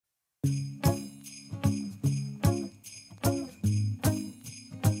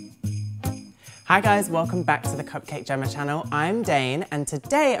Hi guys, welcome back to the Cupcake Jemma channel. I'm Dane, and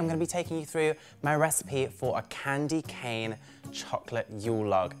today I'm going to be taking you through my recipe for a candy cane chocolate Yule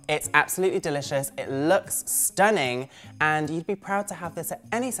log. It's absolutely delicious, it looks stunning, and you'd be proud to have this at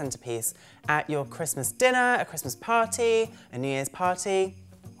any centerpiece at your Christmas dinner, a Christmas party, a New Year's party,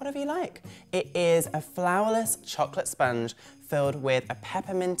 whatever you like. It is a flourless chocolate sponge filled with a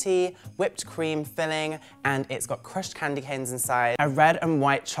pepperminty whipped cream filling, and it's got crushed candy canes inside, a red and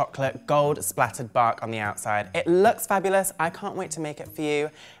white chocolate gold splattered bark on the outside. It looks fabulous. I can't wait to make it for you.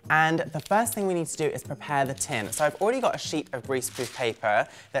 And the first thing we need to do is prepare the tin. So I've already got a sheet of greaseproof paper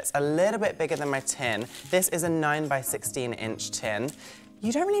that's a little bit bigger than my tin. This is a 9 by 16 inch tin.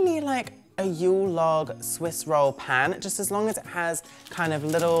 You don't really need like a Yule log Swiss roll pan, just as long as it has kind of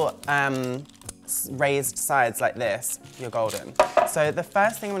little raised sides like this, you're golden. So the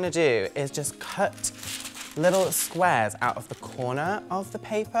first thing I'm gonna do is just cut little squares out of the corner of the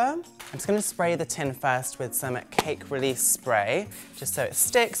paper. I'm just gonna spray the tin first with some cake release spray, just so it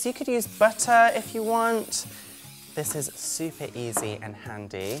sticks. You could use butter if you want. This is super easy and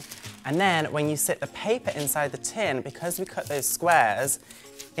handy. And then when you sit the paper inside the tin, because we cut those squares,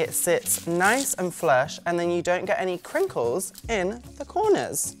 it sits nice and flush, and then you don't get any crinkles in the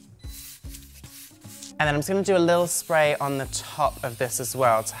corners. And then I'm just gonna do a little spray on the top of this as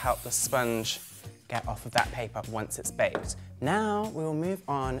well to help the sponge get off of that paper once it's baked. Now we will move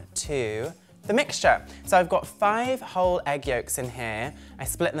on to the mixture. So I've got 5 whole egg yolks in here. I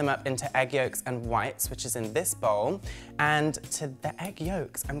split them up into egg yolks and whites, which is in this bowl. And to the egg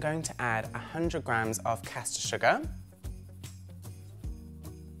yolks, I'm going to add 100 grams of caster sugar.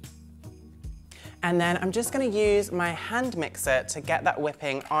 And then I'm just gonna use my hand mixer to get that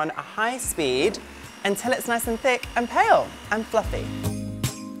whipping on a high speed until it's nice and thick and pale and fluffy.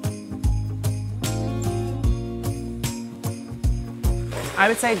 I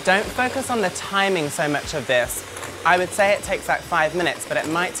would say don't focus on the timing so much of this. I would say it takes like 5 minutes, but it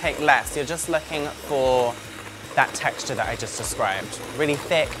might take less. You're just looking for that texture that I just described. Really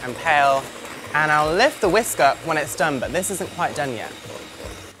thick and pale. And I'll lift the whisk up when it's done, but this isn't quite done yet.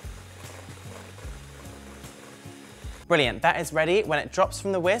 Brilliant, that is ready. When it drops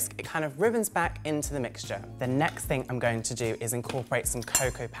from the whisk, it kind of ribbons back into the mixture. The next thing I'm going to do is incorporate some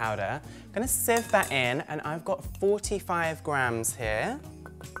cocoa powder. I'm gonna sieve that in, and I've got 45 grams here,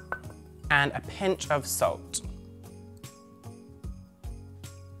 and a pinch of salt.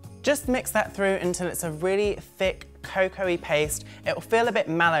 Just mix that through until it's a really thick, cocoa-y paste. It will feel a bit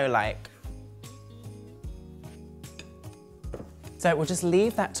mallow-like. So we'll just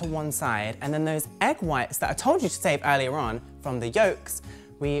leave that to one side, and then those egg whites that I told you to save earlier on from the yolks,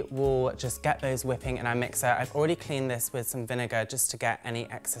 we will just get those whipping in our mixer. I've already cleaned this with some vinegar just to get any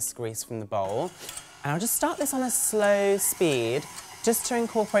excess grease from the bowl. And I'll just start this on a slow speed, just to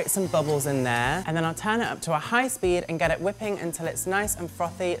incorporate some bubbles in there. And then I'll turn it up to a high speed and get it whipping until it's nice and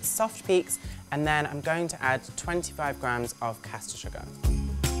frothy, soft peaks. And then I'm going to add 25 grams of caster sugar.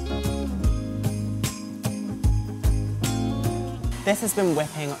 This has been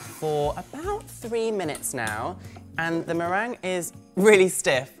whipping for about 3 minutes now, and the meringue is really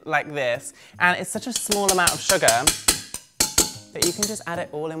stiff, like this, and it's such a small amount of sugar that you can just add it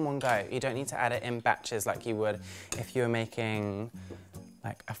all in one go. You don't need to add it in batches like you would if you were making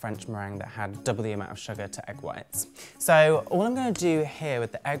like a French meringue that had double the amount of sugar to egg whites. So all I'm gonna do here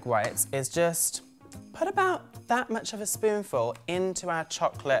with the egg whites is just put about that much of a spoonful into our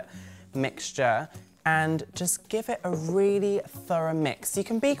chocolate mixture and just give it a really thorough mix. You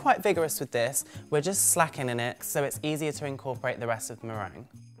can be quite vigorous with this. We're just slackening it so it's easier to incorporate the rest of the meringue.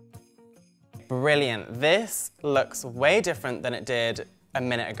 Brilliant. This looks way different than it did a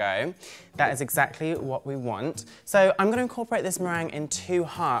minute ago. That is exactly what we want. So I'm gonna incorporate this meringue in 2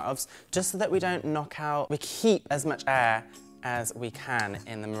 halves just so that we don't knock out, we keep as much air as we can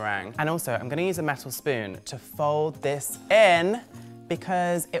in the meringue. And also I'm gonna use a metal spoon to fold this in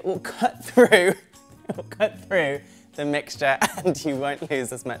because it will cut through the mixture and you won't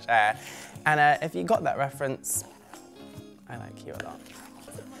lose as much air. And if you got that reference, I like you a lot.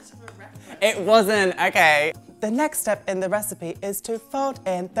 It wasn't, okay. The next step in the recipe is to fold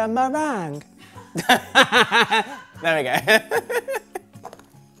in the meringue. There we go.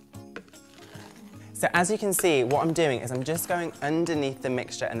 So as you can see, what I'm doing is I'm just going underneath the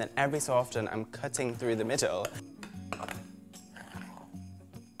mixture, and then every so often I'm cutting through the middle.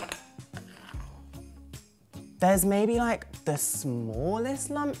 There's maybe like the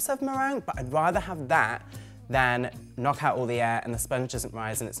smallest lumps of meringue, but I'd rather have that than knock out all the air and the sponge doesn't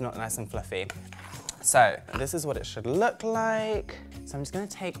rise and it's not nice and fluffy. So this is what it should look like. So I'm just gonna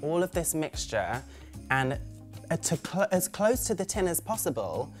take all of this mixture and as close to the tin as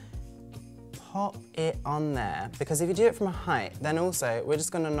possible, pop it on there, because if you do it from a height, then also we're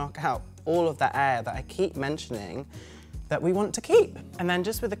just gonna knock out all of that air that I keep mentioning that we want to keep. And then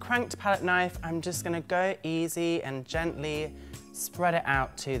just with a cranked palette knife, I'm just gonna go easy and gently spread it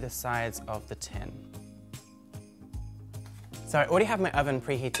out to the sides of the tin. So I already have my oven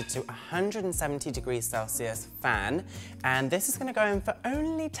preheated to 170 degrees Celsius fan, and this is gonna go in for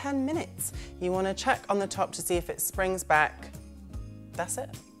only 10 minutes. You wanna check on the top to see if it springs back. That's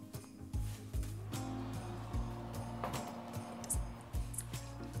it.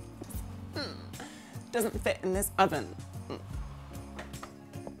 Doesn't fit in this oven. I'm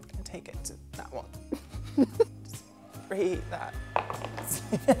gonna take it to that one. Just preheat that.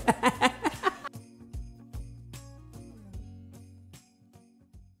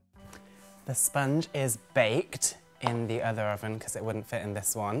 The sponge is baked in the other oven because it wouldn't fit in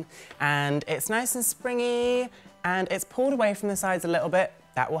this one. And it's nice and springy, and it's pulled away from the sides a little bit.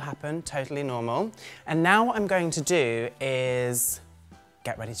 That will happen, totally normal. And now what I'm going to do is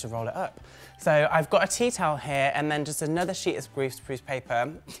get ready to roll it up. So I've got a tea towel here and then just another sheet of greaseproof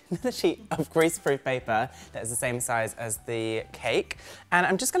paper, another sheet of greaseproof paper that is the same size as the cake. And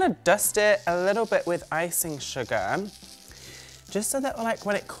I'm just gonna dust it a little bit with icing sugar, just so that like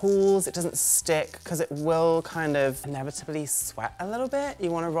when it cools, it doesn't stick, because it will kind of inevitably sweat a little bit.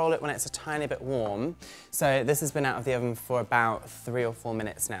 You wanna roll it when it's a tiny bit warm. So this has been out of the oven for about 3 or 4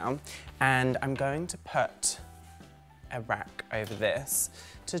 minutes now. And I'm going to put a rack over this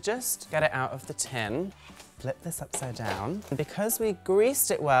to just get it out of the tin. Flip this upside down. And because we greased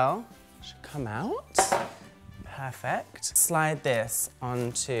it well, it should come out. Perfect. Slide this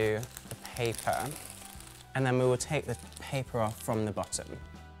onto the paper, and then we will take the paper off from the bottom.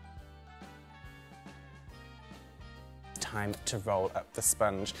 Time to roll up the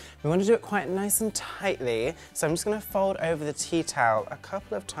sponge. We want to do it quite nice and tightly, so I'm just going to fold over the tea towel a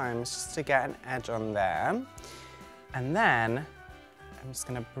couple of times just to get an edge on there. And then I'm just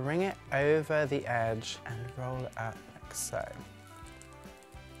going to bring it over the edge and roll it up like so.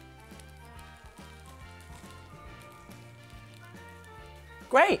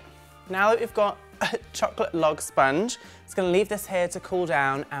 Great! Now that we've got a chocolate log sponge, it's going to leave this here to cool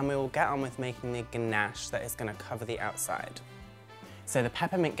down, and we will get on with making the ganache that is going to cover the outside. So the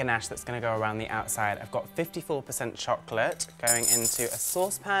peppermint ganache that's going to go around the outside, I've got 54% chocolate going into a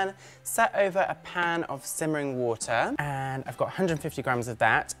saucepan set over a pan of simmering water, and I've got 150 grams of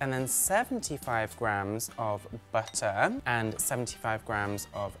that, and then 75 grams of butter and 75 grams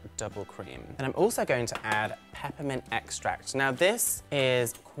of double cream. And I'm also going to add peppermint extract. Now this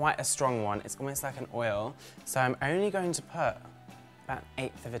is quite a strong one, it's almost like an oil, so I'm only going to put about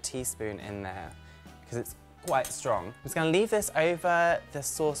 1/8 of a teaspoon in there because it's quite strong. I'm just going to leave this over the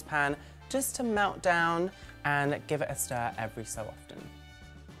saucepan just to melt down and give it a stir every so often.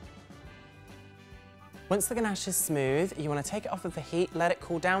 Once the ganache is smooth, you want to take it off of the heat, let it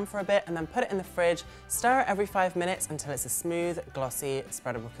cool down for a bit, and then put it in the fridge. Stir it every 5 minutes until it's a smooth, glossy,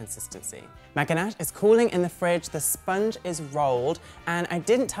 spreadable consistency. My ganache is cooling in the fridge, the sponge is rolled, and I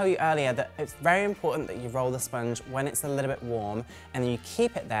didn't tell you earlier that it's very important that you roll the sponge when it's a little bit warm, and you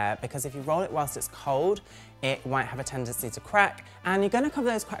keep it there, because if you roll it whilst it's cold, it might have a tendency to crack, and you're going to cover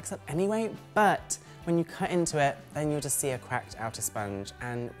those cracks up anyway, but when you cut into it, then you'll just see a cracked outer sponge,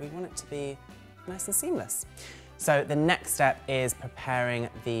 and we want it to be nice and seamless. So the next step is preparing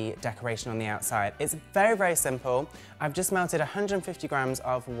the decoration on the outside. It's very, very simple. I've just melted 150 grams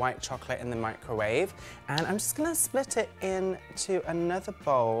of white chocolate in the microwave, and I'm just gonna split it into another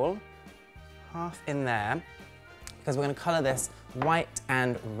bowl, half in there, because we're gonna color this white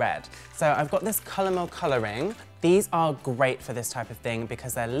and red. So I've got this Color coloring. These are great for this type of thing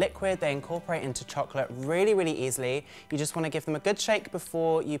because they're liquid, they incorporate into chocolate really, really easily. You just want to give them a good shake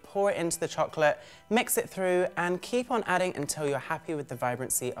before you pour it into the chocolate, mix it through, and keep on adding until you're happy with the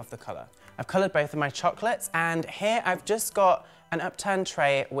vibrancy of the color. I've colored both of my chocolates, and here I've just got an upturned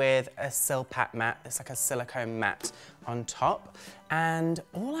tray with a Silpat mat. It's like a silicone mat on top. And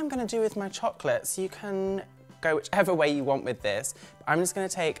all I'm going to do with my chocolates, you can go whichever way you want with this, but I'm just going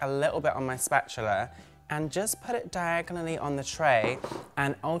to take a little bit on my spatula and just put it diagonally on the tray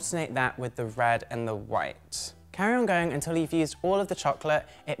and alternate that with the red and the white. Carry on going until you've used all of the chocolate.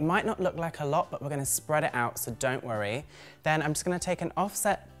 It might not look like a lot, but we're going to spread it out, so don't worry. Then I'm just going to take an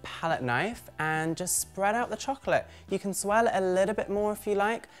offset palette knife and just spread out the chocolate. You can swirl it a little bit more if you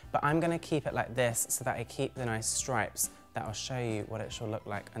like, but I'm going to keep it like this so that I keep the nice stripes. That will show you what it shall look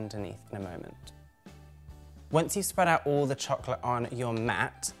like underneath in a moment. Once you've spread out all the chocolate on your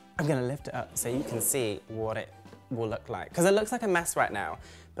mat, I'm going to lift it up so you can see what it will look like. Because it looks like a mess right now.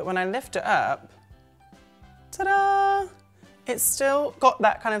 But when I lift it up, ta-da! It's still got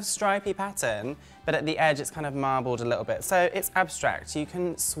that kind of stripy pattern, but at the edge it's kind of marbled a little bit. So it's abstract. You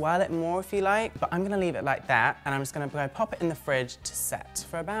can swirl it more if you like, but I'm gonna leave it like that, and I'm just gonna go pop it in the fridge to set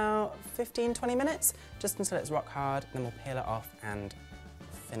for about 15-20 minutes, just until it's rock hard, and then we'll peel it off and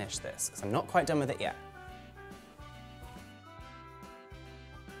finish this, because I'm not quite done with it yet.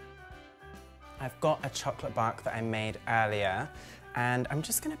 I've got a chocolate bark that I made earlier, and I'm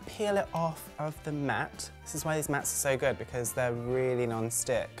just gonna peel it off of the mat. This is why these mats are so good, because they're really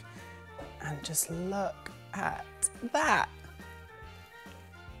non-stick. And just look at that.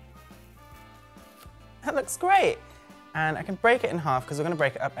 That looks great. And I can break it in half, because we're gonna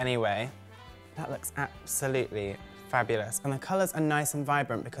break it up anyway. That looks absolutely fabulous. And the colors are nice and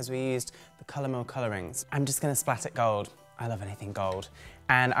vibrant because we used the Colour Mill colorings. I'm just gonna splat it gold. I love anything gold.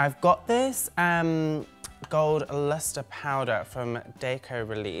 And I've got this gold lustre powder from Deco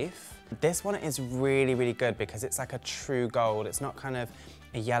Relief. This one is really, really good because it's like a true gold. It's not kind of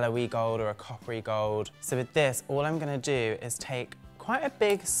a yellowy gold or a coppery gold. So with this, all I'm gonna do is take quite a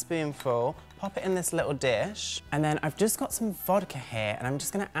big spoonful, pop it in this little dish, and then I've just got some vodka here, and I'm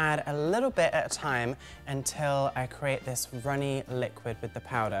just gonna add a little bit at a time until I create this runny liquid with the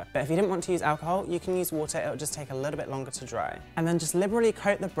powder. But if you didn't want to use alcohol, you can use water. It'll just take a little bit longer to dry. And then just liberally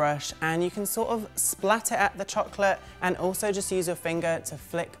coat the brush, and you can sort of splat it at the chocolate, and also just use your finger to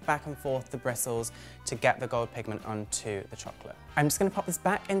flick back and forth the bristles to get the gold pigment onto the chocolate. I'm just gonna pop this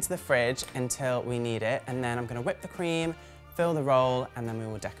back into the fridge until we need it, and then I'm gonna whip the cream, fill the roll, and then we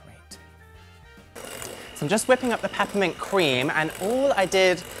will decorate. So I'm just whipping up the peppermint cream, and all I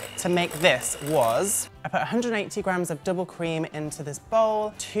did to make this was I put 180 grams of double cream into this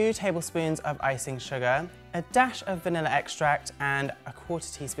bowl, 2 tablespoons of icing sugar, a dash of vanilla extract, and a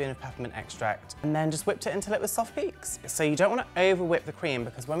 1/4 teaspoon of peppermint extract, and then just whipped it until it was soft peaks. So you don't want to over whip the cream,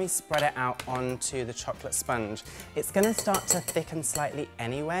 because when we spread it out onto the chocolate sponge, it's going to start to thicken slightly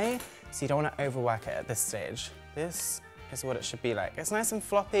anyway, so you don't want to overwork it at this stage. This is what it should be like. It's nice and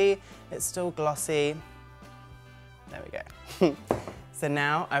floppy, it's still glossy. There we go. So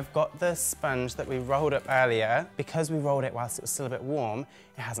now I've got the sponge that we rolled up earlier. Because we rolled it whilst it was still a bit warm,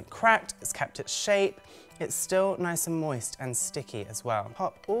 it hasn't cracked, it's kept its shape. It's still nice and moist and sticky as well.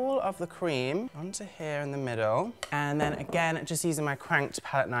 Pop all of the cream onto here in the middle. And then again, just using my cranked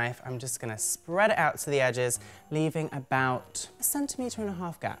palette knife, I'm just gonna spread it out to the edges, leaving about 1.5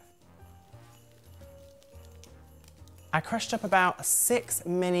 centimeters gap. I crushed up about 6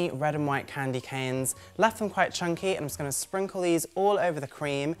 mini red and white candy canes, left them quite chunky, and I'm just gonna sprinkle these all over the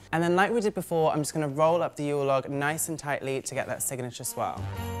cream. And then like we did before, I'm just gonna roll up the Yule log nice and tightly to get that signature swirl.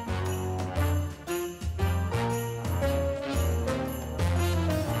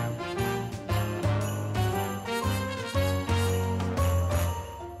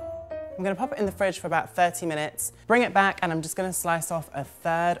 I'm gonna pop it in the fridge for about 30 minutes, bring it back, and I'm just gonna slice off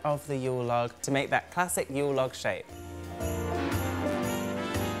 1/3 of the Yule log to make that classic Yule log shape.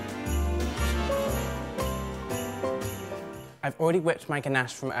 I've already whipped my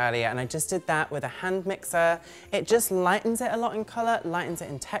ganache from earlier, and I just did that with a hand mixer. It just lightens it a lot in color, lightens it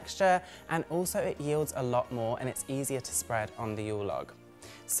in texture, and also it yields a lot more, and it's easier to spread on the Yule log.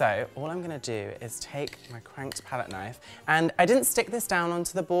 So all I'm gonna do is take my cranked palette knife, and I didn't stick this down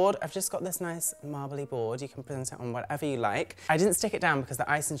onto the board. I've just got this nice marbly board. You can present it on whatever you like. I didn't stick it down because the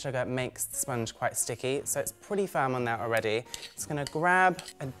icing sugar makes the sponge quite sticky, so it's pretty firm on there already. Just gonna grab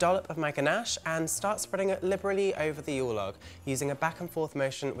a dollop of my ganache and start spreading it liberally over the Yule log, using a back and forth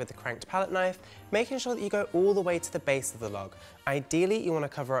motion with the cranked palette knife, making sure that you go all the way to the base of the log. Ideally, you want to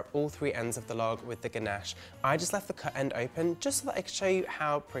cover up all 3 ends of the log with the ganache. I just left the cut end open just so that I could show you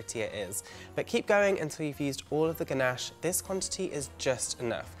how pretty it is. But keep going until you've used all of the ganache. This quantity is just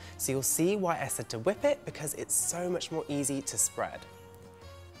enough. So you'll see why I said to whip it, because it's so much more easy to spread.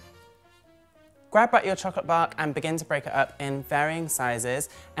 Grab out your chocolate bark and begin to break it up in varying sizes,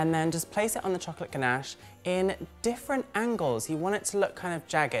 and then just place it on the chocolate ganache in different angles. You want it to look kind of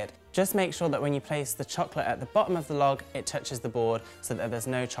jagged. Just make sure that when you place the chocolate at the bottom of the log, it touches the board so that there's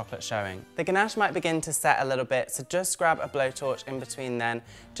no chocolate showing. The ganache might begin to set a little bit, so just grab a blowtorch in between then,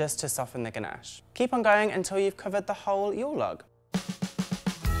 just to soften the ganache. Keep on going until you've covered the whole Yule log.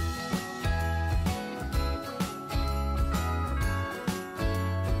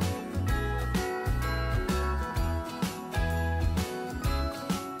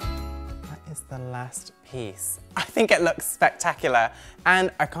 The last piece. I think it looks spectacular,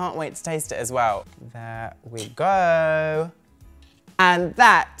 and I can't wait to taste it as well. There we go. And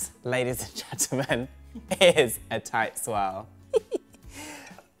that, ladies and gentlemen, is a tight swirl.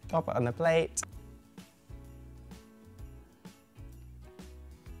 Pop it on the plate.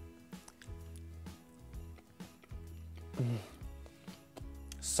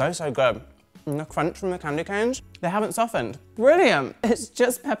 so, so good. And the crunch from the candy canes, they haven't softened. Brilliant. It's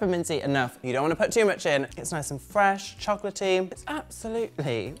just pepperminty enough. You don't want to put too much in. It's nice and fresh, chocolatey. It's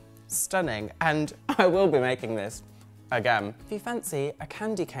absolutely stunning. And I will be making this again. If you fancy a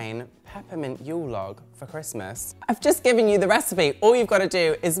candy cane peppermint Yule log for Christmas, I've just given you the recipe. All you've got to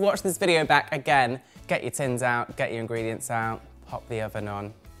do is watch this video back again, get your tins out, get your ingredients out, pop the oven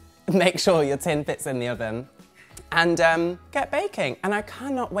on, make sure your tin fits in the oven, and get baking. And I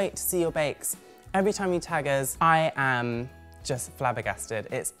cannot wait to see your bakes. Every time you tag us, I am just flabbergasted.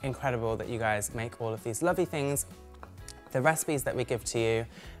 It's incredible that you guys make all of these lovely things, the recipes that we give to you,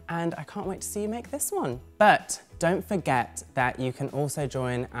 and I can't wait to see you make this one. But don't forget that you can also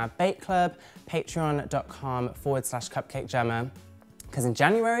join our bake club, patreon.com/CupcakeJemma, because in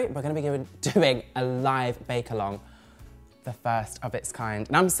January, we're gonna be doing a live bake-along, the first of its kind.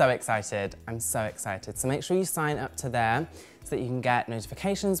 And I'm so excited, So make sure you sign up to there so that you can get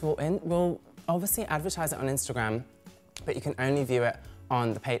notifications. We'll obviously advertise it on Instagram, but you can only view it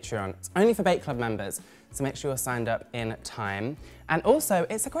on the Patreon. It's only for Bake Club members, so make sure you're signed up in time. And also,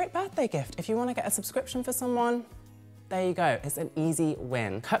 it's a great birthday gift. If you want to get a subscription for someone, there you go. It's an easy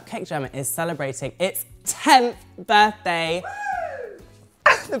win. Cupcake Jemma is celebrating its 10th birthday.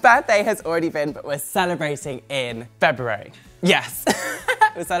 The birthday has already been, but we're celebrating in February. Yes,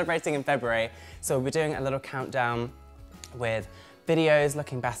 we're celebrating in February. So we'll be doing a little countdown with videos,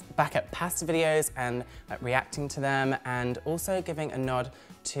 looking back at past videos and reacting to them, and also giving a nod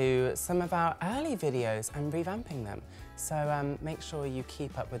to some of our early videos and revamping them. So make sure you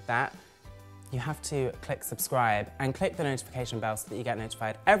keep up with that. You have to click subscribe and click the notification bell so that you get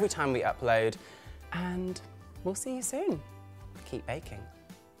notified every time we upload. And we'll see you soon. Keep baking.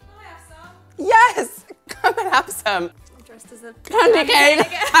 Can I have some? Yes! Come and have some. I'm dressed as a candy cane.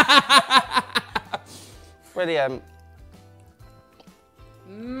 Brilliant.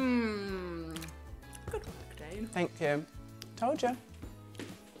 Mmm. Good work, Dane. Thank you. Told you.